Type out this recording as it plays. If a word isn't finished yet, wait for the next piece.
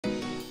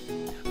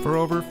For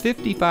over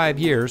 55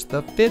 years,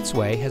 the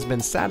Fitzway has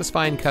been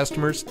satisfying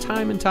customers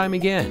time and time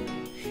again.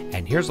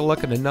 And here's a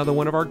look at another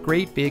one of our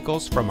great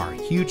vehicles from our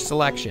huge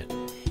selection.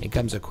 It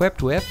comes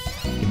equipped with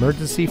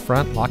emergency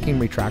front locking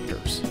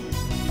retractors,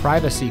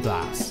 privacy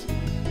glass,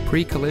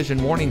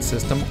 pre-collision warning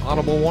system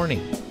audible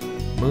warning,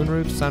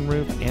 moonroof,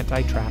 sunroof,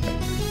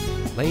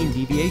 anti-traffic, lane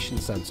deviation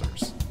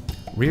sensors,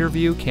 rear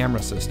view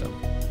camera system,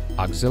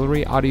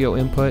 auxiliary audio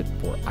input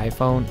for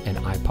iPhone and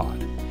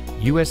iPod,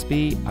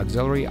 USB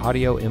auxiliary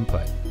audio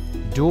input,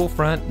 dual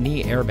front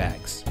knee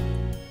airbags,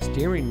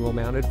 steering wheel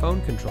mounted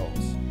phone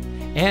controls,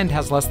 and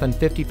has less than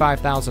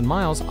 55,000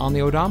 miles on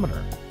the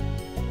odometer.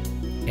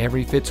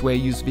 Every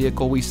Fitzway used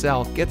vehicle we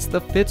sell gets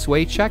the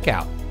Fitzway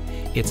checkout.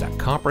 It's a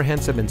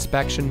comprehensive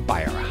inspection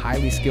by our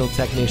highly skilled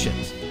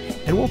technicians,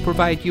 and we'll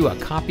provide you a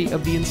copy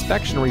of the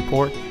inspection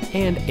report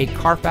and a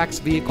Carfax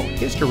vehicle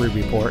history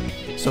report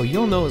so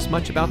you'll know as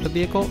much about the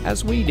vehicle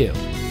as we do.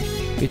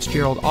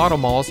 Fitzgerald Auto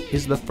Malls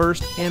is the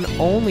first and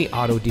only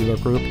auto dealer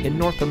group in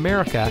North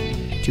America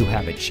to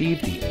have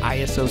achieved the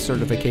ISO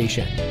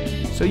certification,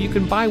 so you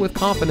can buy with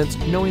confidence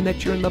knowing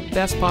that you're in the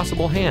best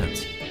possible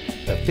hands.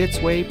 The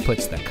Fitzway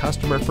puts the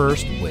customer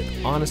first with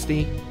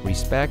honesty,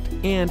 respect,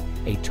 and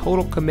a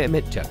total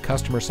commitment to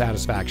customer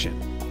satisfaction.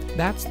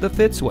 That's the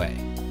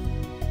Fitzway.